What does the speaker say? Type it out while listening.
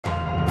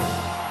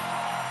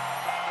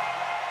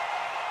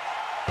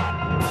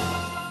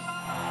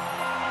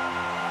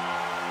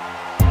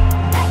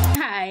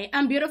Hi,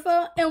 I'm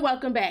Beautiful and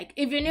welcome back.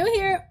 If you're new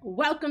here,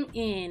 welcome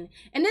in.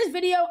 In this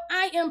video,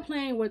 I am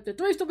playing with the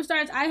 3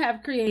 superstars I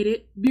have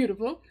created,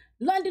 Beautiful,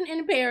 London,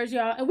 and Paris,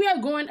 y'all, and we are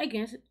going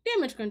against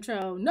Damage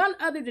Control. None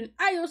other than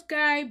Io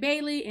Sky,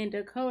 Bayley, and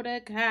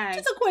Dakota Kai.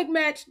 Just a quick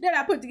match that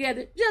I put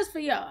together just for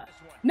y'all.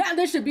 Now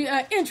this should be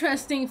an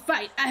interesting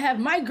fight. I have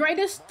my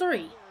greatest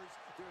 3.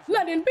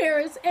 London,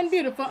 Paris, and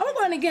Beautiful. I'm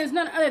going against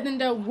none other than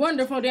the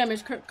wonderful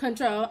Damage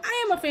Control.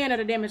 I am a fan of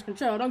the Damage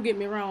Control, don't get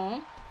me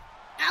wrong.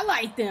 I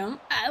like them.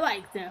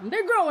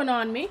 They're growing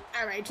on me.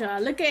 All right,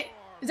 y'all. Look at,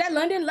 is that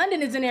London?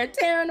 London is in there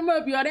tearing them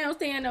up, y'all. They don't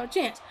stand no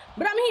chance.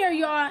 But I'm here,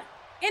 y'all,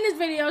 in this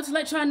video to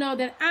let y'all know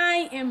that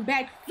I am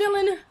back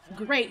feeling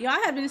great.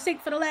 Y'all have been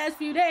sick for the last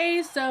few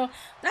days, so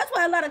that's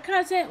why a lot of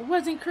content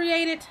wasn't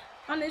created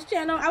on this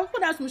channel. I would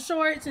put out some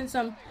shorts and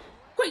some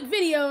quick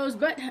videos,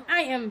 but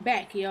I am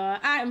back, y'all.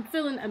 I am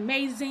feeling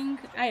amazing.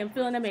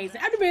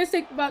 After being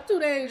sick for about 2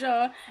 days,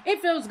 y'all,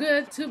 it feels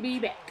good to be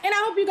back. And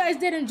I hope you guys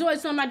did enjoy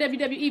some of my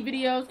WWE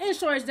videos and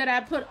shorts that I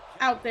put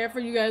out there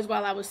for you guys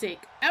while I was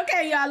sick.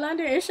 Okay, y'all,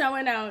 London is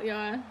showing out,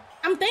 y'all.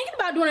 I'm thinking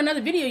about doing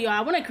another video, y'all.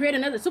 I want to create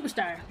another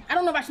superstar. I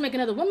don't know if I should make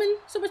another woman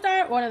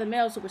superstar or another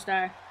male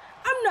superstar.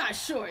 I'm not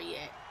sure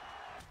yet.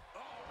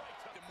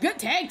 Good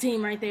tag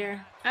team right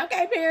there.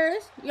 Okay,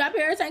 Paris. Y'all,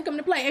 Paris ain't coming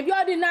to play. If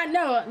y'all did not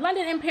know,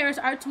 London and Paris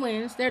are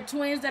twins. They're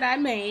twins that I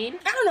made.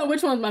 I don't know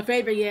which one's my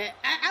favorite yet.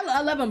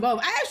 I love them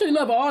both. I actually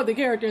love all the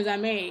characters I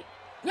made.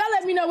 Y'all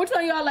let me know which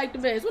one y'all like the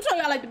best. Which one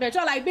y'all like the best?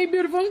 Y'all like Big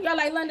Beautiful? Y'all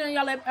like London?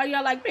 Y'all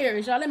like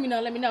Paris? Y'all let me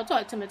know.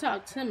 Talk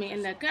to me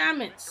in the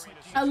comments.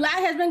 A lot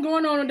has been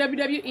going on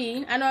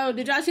WWE. I know,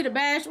 did y'all see the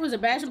Bash? Was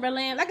it Bash in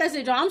Berlin? Like I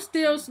said, y'all, I'm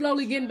still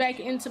slowly getting back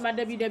into my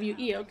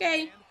WWE,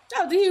 okay?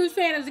 I was a huge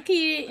fan as a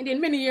kid, and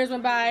then many years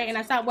went by, and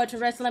I stopped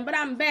watching wrestling, but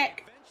I'm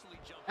back.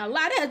 A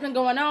lot has been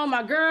going on.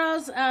 My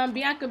girls,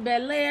 Bianca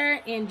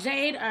Belair and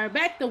Jade, are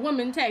back the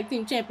women tag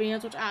team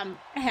champions, which I'm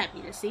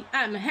happy to see.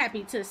 I'm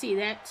happy to see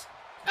that.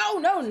 Oh,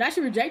 no, now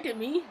she rejected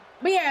me.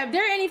 But yeah, if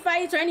there are any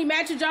fights or any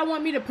matches y'all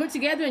want me to put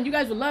together and you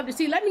guys would love to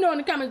see, let me know in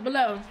the comments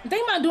below. I'm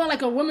thinking about doing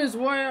like a women's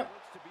Royal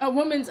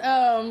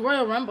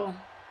Rumble.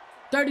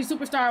 30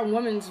 superstar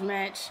women's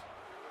match.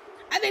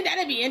 I think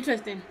that'd be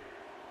interesting.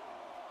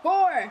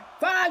 4,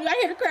 5, y'all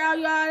hear the crowd,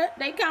 y'all.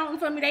 They counting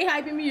for me, they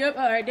hyping me up.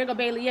 All right, there go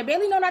Bayley. Yeah,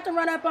 Bayley know not to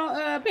run up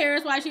on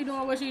Paris while she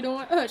doing what she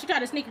doing. She tried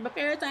to sneak it, but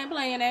Paris ain't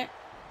playing that.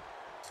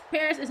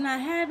 Paris is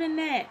not having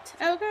that,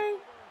 okay?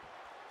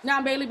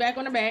 Now Bayley back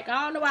on the back.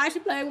 I don't know why she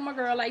played with my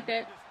girl like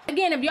that.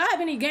 Again, if y'all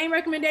have any game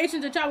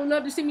recommendations that y'all would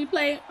love to see me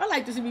play, or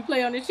like to see me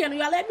play on this channel,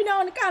 y'all let me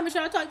know in the comments.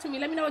 Y'all talk to me.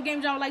 Let me know what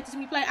games y'all would like to see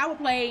me play. I will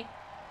play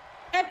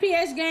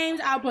FPS games,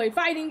 I'll play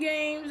fighting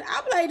games,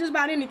 I'll play just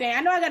about anything. I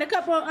know I got a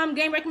couple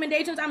game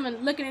recommendations. I'm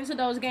looking into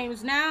those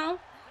games now.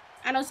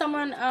 I know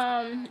someone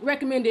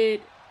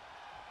recommended,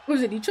 what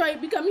was it, Detroit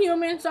Become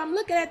Human, so I'm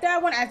looking at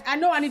that one. I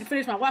know I need to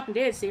finish my Walking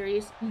Dead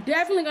series. I'm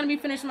definitely going to be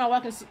finishing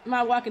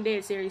my Walking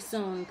Dead series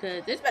soon,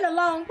 because it's been a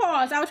long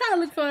pause. I was trying to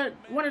look for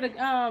one of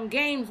the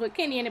games with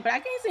Kenny in it, but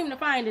I can't seem to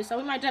find it, so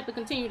we might have to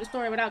continue the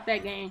story without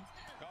that game.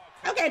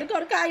 Okay,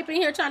 Dakota Kai up in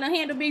here trying to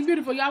handle Big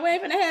Beautiful. Y'all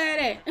ain't finna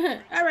have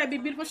that. All right,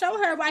 Big Beautiful. Show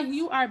her why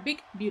you are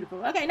Big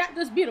Beautiful. Okay, not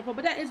just beautiful,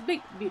 but that is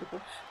Big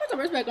Beautiful. Put some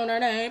respect on her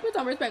name. Okay,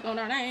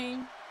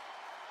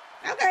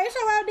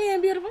 show out then,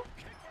 Beautiful.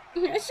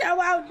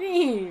 Show out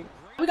then.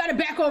 We got it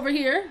back over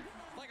here.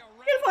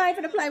 Beautiful ain't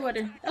finna play with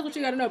her. That's what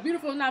you gotta know.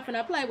 Beautiful not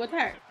finna play with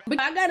her. But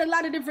I got a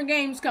lot of different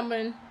games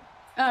coming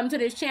to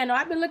this channel.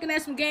 I've been looking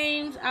at some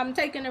games. I'm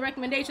taking the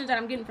recommendations that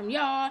I'm getting from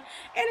y'all,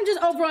 and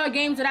just overall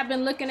games that I've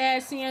been looking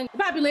at, seeing the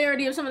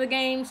popularity of some of the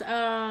games,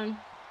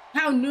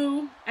 how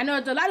new. I know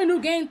it's a lot of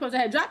new games supposed to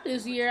have dropped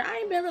this year. I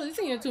ain't been really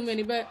seeing too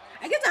many, but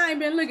I guess I ain't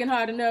been looking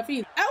hard enough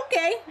either.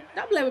 Okay,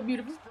 don't play with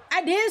Beautiful.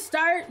 I did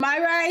start My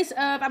Rise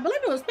of, I believe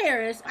it was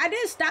Paris. I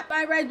did stop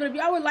My Rise, but if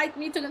y'all would like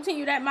me to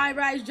continue that My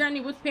Rise journey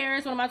with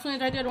Paris, one of my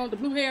twins right there, the one with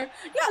the blue hair,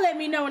 y'all let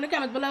me know in the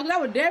comments below, because I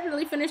would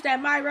definitely finish that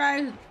My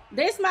Rise.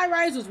 This My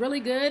Rise was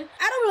really good.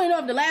 I don't really know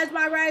if the last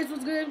My Rise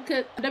was good,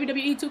 because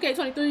WWE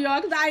 2K23,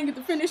 y'all, because I didn't get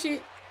to finish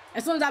it.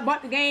 As soon as I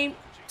bought the game,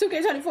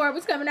 2K24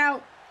 was coming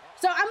out.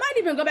 So I might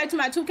even go back to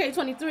my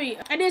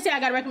 2K23. I did say I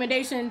got a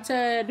recommendation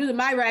to do the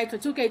My Rise for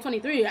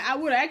 2K23. I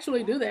would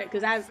actually do that,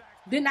 because I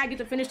did not get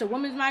to finish the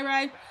women's My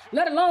Rise,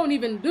 let alone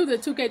even do the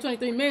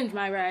 2K23 men's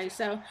My Rise.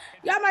 So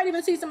y'all might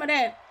even see some of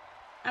that.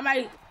 I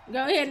might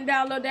go ahead and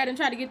download that and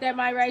try to get that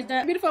My Rise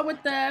done. Beautiful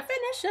with the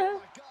finisher.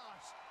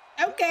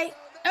 Okay.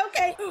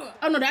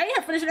 Oh no, that ain't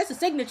her finisher, that's a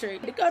signature.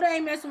 Dakota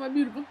ain't messing with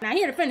Beautiful. Now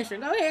here the finisher.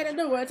 Go ahead and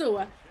do it to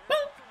her.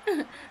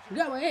 Boom.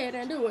 Go ahead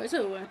and do it to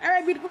her.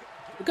 Alright, Beautiful.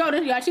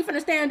 Dakota, y'all, she finna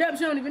stand up.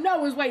 She don't even know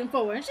what's waiting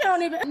for her. She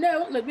don't even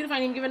know. Look, Beautiful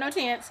ain't even giving no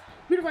chance.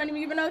 Beautiful ain't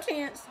even giving no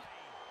chance.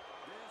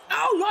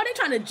 Oh, y'all, they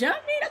trying to jump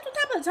me? That's what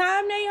type of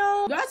time they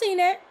on. Y'all seen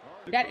that?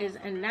 That is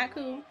not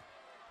cool.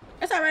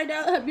 That's all right,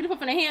 though. Beautiful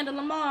finna handle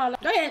them all.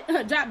 Go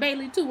ahead, drop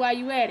Bayley, too, while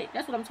you at it.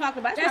 That's what I'm talking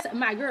about. That's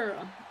my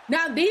girl.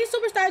 Now, these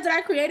superstars that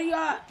I created,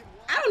 y'all,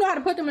 I don't know how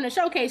to put them in a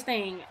showcase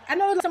thing. I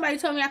know somebody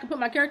told me I could put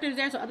my characters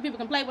there so other people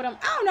can play with them.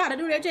 I don't know how to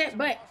do that yet,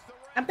 but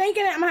I'm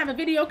thinking I'm gonna have a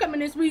video coming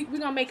this week. We're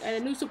gonna make a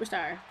new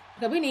superstar.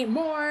 Because we need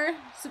more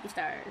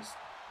superstars.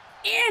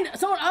 And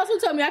someone also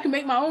told me I can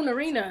make my own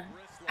arena.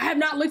 I have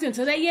not looked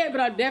into that yet, but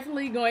I'm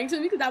definitely going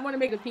to because I want to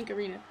make a pink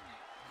arena.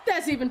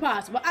 That's even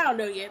possible. I don't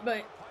know yet,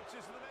 but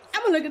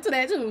I'm gonna look into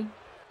that too.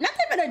 Not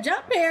for the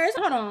jump pairs.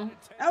 Hold on.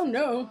 Oh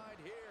no.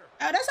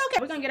 Oh, that's okay.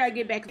 We're gonna get our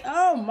get back.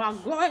 Oh my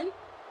god.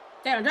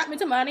 They done drop me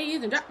to my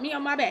knees and drop me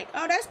on my back.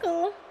 Oh, that's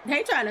cool.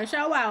 They trying to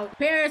show out.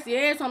 Paris,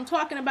 yeah, that's what I'm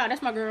talking about.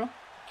 That's my girl.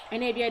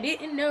 And if you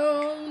didn't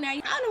know, now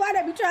you, I don't know why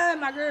they be trying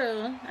my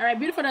girl. All right,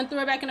 beautiful done threw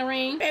her back in the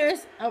ring.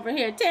 Paris over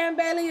here tearing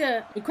Bayley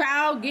up. The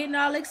crowd getting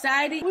all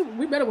excited.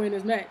 We better win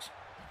this match.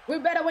 We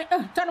better win.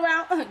 Turn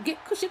around.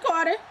 She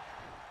caught her.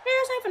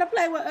 Paris ain't finna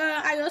play with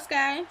Io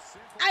Sky.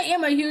 I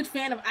am a huge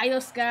fan of Io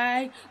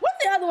Sky.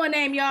 What's the other one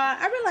name, y'all?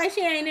 I realize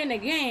she ain't in the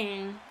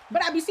game,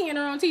 but I be seeing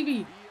her on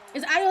TV.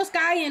 It's Io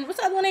Sky and what's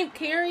the other one name?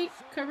 Carrie?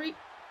 I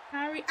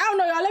don't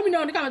know, y'all. Let me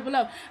know in the comments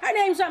below. Her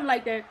name's something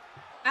like that.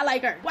 I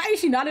like her. Why is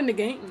she not in the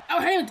game? Oh,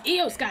 her name is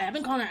Io Sky. I've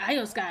been calling her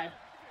Io Sky.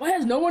 Why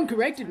has no one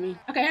corrected me?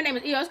 Okay, her name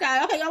is Io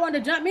Sky. Okay, y'all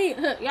wanted to jump me?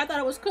 Y'all thought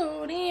it was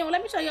cool. Then, well,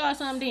 let me show y'all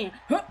something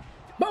then.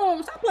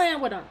 Boom, stop playing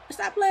with them.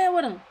 Stop playing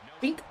with them.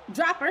 Bink,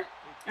 drop her.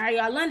 All right,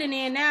 y'all, London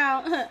in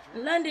now.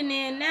 London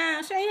in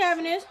now. She ain't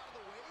having this.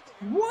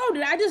 Whoa,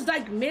 did I just,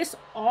 like, miss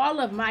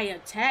all of my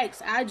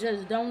attacks? I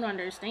just don't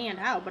understand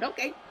how, but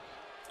okay.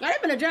 Y'all, they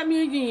gonna jump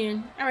me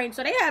again. All right,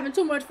 so they having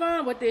too much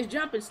fun with this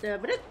jumping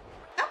stuff, but it's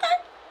okay.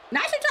 Now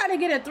she trying to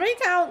get a 3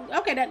 count.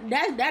 Okay,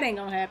 that ain't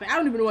gonna happen. I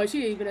don't even know why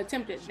she even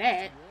attempted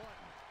that.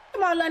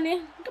 Come on,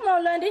 London. Come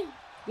on, London.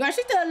 Y'all,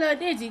 she's still a little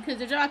dizzy because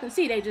as y'all can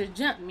see, they just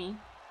jumped me.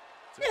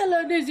 Still a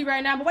little dizzy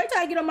right now, but wait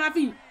till I get on my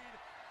feet.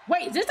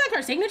 Wait, is this like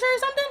her signature or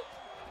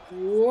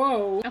something?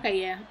 Whoa.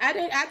 Okay, yeah.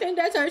 I think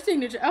that's her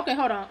signature. Okay,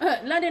 hold on.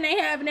 London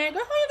ain't having that.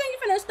 Girl, who you think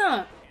you finna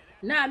stomp?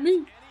 Not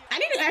me. I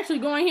need to actually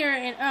go in here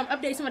and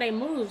update some of their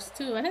moves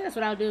too. I think that's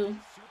what I'll do.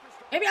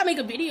 Maybe I'll make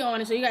a video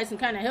on it so you guys can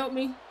kind of help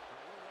me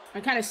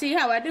and kind of see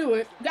how I do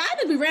it. I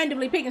just be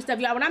randomly picking stuff,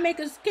 y'all. When I make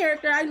a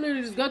character, I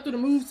literally just go through the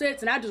move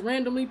sets and I just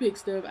randomly pick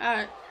stuff.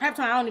 Half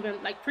time I don't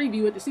even like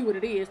preview it to see what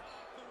it is.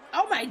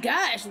 Oh my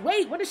gosh!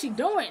 Wait, what is she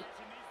doing?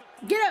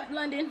 Get up,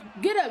 London.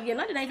 Get up. Yeah,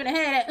 London ain't finna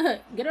have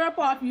that. Get her up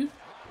off you.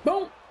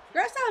 Boom.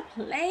 Girl, stop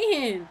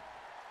playing.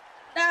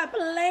 Stop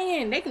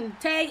playing. They can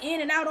tag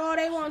in and out all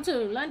they want to.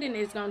 London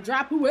is gonna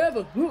drop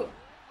whoever.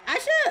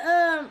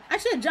 I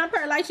should jump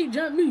her like she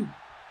jumped me.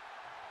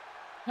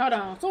 Hold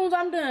on. As soon as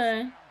I'm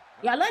done.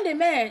 Y'all, London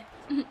mad.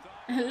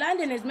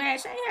 London is mad.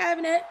 She ain't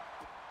having it.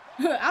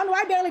 I don't know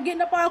why Bayley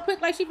getting up all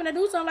quick like she finna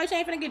do something like she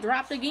ain't finna get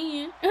dropped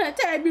again.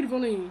 Tag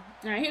Beautiful in.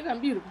 Alright, here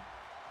come Beautiful.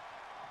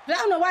 But I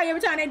don't know why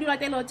every time they do like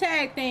that little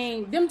tag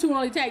thing, them two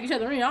only tag each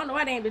other in. I don't know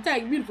why they ain't been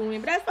tagging Beautiful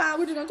in, but that's fine.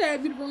 We're just gonna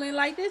tag Beautiful in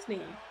like this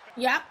then.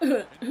 Yep.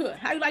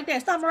 How you like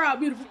that? Stomp her out,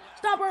 Beautiful.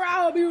 Stomp her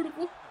out,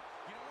 Beautiful.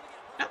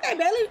 Okay,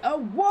 Bayley. Oh,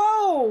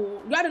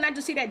 whoa. Y'all did not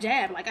just see that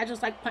jab. Like, I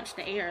just, like, punched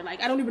the air.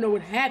 Like, I don't even know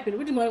what happened.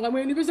 We just like we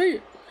didn't even see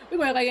it. We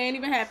went like it ain't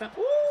even happened.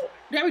 Ooh.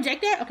 Did I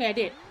reject that? Okay, I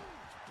did.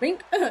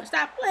 Bink.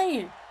 Stop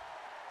playing.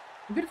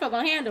 Beautiful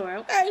gonna handle her.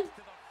 Okay.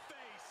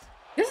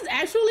 This is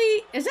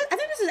actually, I think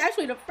this is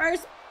actually the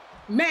first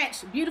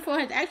match Beautiful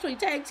has actually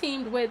tag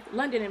teamed with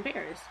London and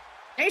Paris.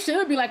 They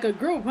should be like a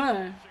group,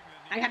 huh?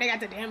 Like how they got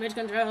the damage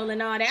control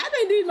and all that. I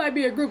think these might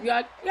be a group,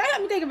 y'all. Y'all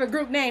help me think of a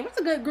group name. What's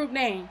a good group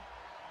name?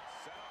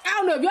 I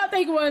don't know. If y'all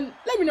think of one,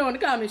 let me know in the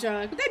comments,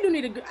 y'all. Because they do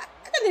need a group.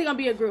 I think they're going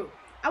to be a group.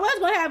 I was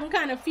going to have them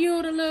kind of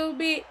feud a little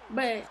bit,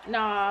 but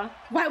nah.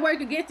 Why work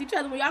against each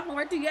other when y'all can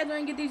work together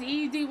and get these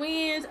easy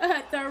wins?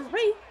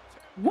 3.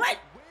 What?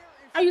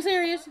 Are you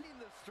serious?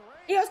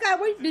 Io Sky,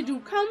 where did you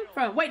come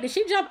from? Wait, did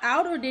she jump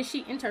out or did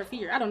she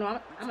interfere? I don't know. I'm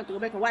going to have to go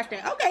back and watch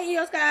that. Okay,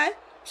 Io Sky.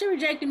 She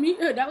rejected me.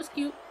 That was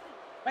cute.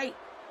 Wait.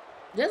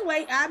 Just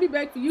wait. I'll be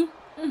back for you.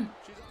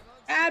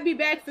 I'll be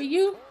back for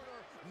you.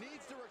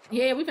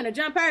 Yeah, we finna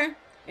jump her.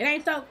 It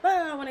ain't so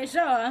fun when it's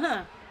short,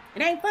 huh?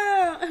 It ain't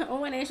fun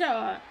when it's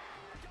short.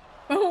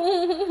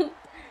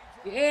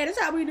 Yeah, that's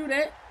how we do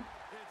that.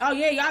 Oh,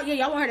 yeah,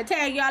 y'all want her to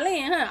tag y'all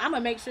in, huh? I'm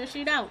gonna make sure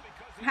she don't.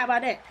 How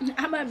about that?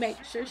 I'm gonna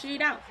make sure she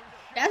don't.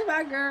 That's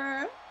my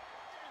girl.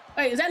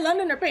 Wait, is that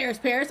London or Paris?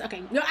 Paris?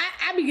 Okay. No,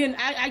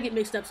 I get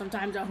mixed up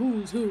sometimes on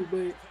who's who, but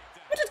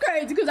which is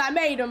crazy because I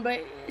made them,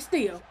 but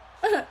still.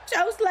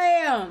 Choke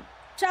slam.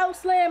 Choke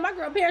slam. My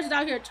girl Paris is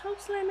out here choke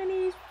slamming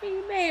these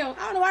females.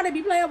 I don't know why they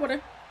be playing with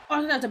her.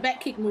 Oh, that's a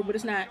back kick move, but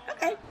it's not.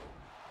 Okay.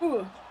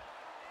 Ooh.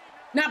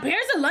 Now,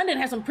 Paris and London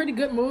has some pretty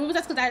good moves.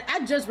 That's because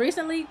I just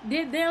recently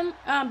did them.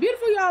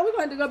 Beautiful, y'all. We're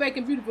going to go back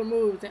in Beautiful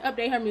moves and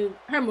update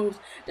her moves.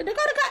 Did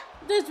Dakota Cut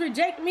just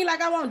reject me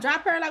like I won't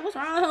drop her? Like, what's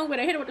wrong with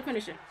her? Hit her with the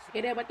finisher.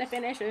 Hit her with the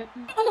finisher.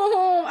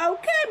 Oh,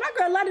 okay. My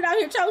girl London out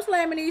here choke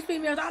slamming these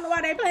females. I don't know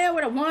why they playing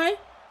with a 1,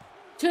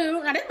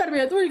 2. Now, this better be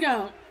a 3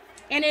 count.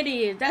 And it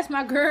is. That's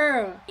my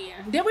girl.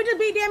 Yeah. Did we just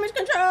beat damage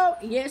control?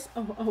 Yes.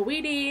 Oh,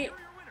 we did.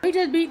 We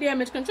just beat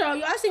damage control.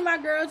 Y'all see my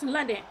girls in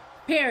London,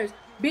 Paris,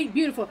 Big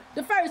Beautiful.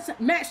 The first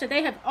match that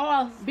they have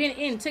all been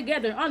in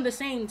together on the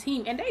same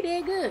team. And they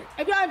did good.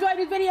 If y'all enjoyed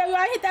this video,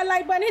 y'all hit that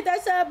like button, hit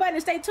that sub button,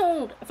 and stay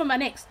tuned for my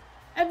next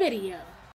video.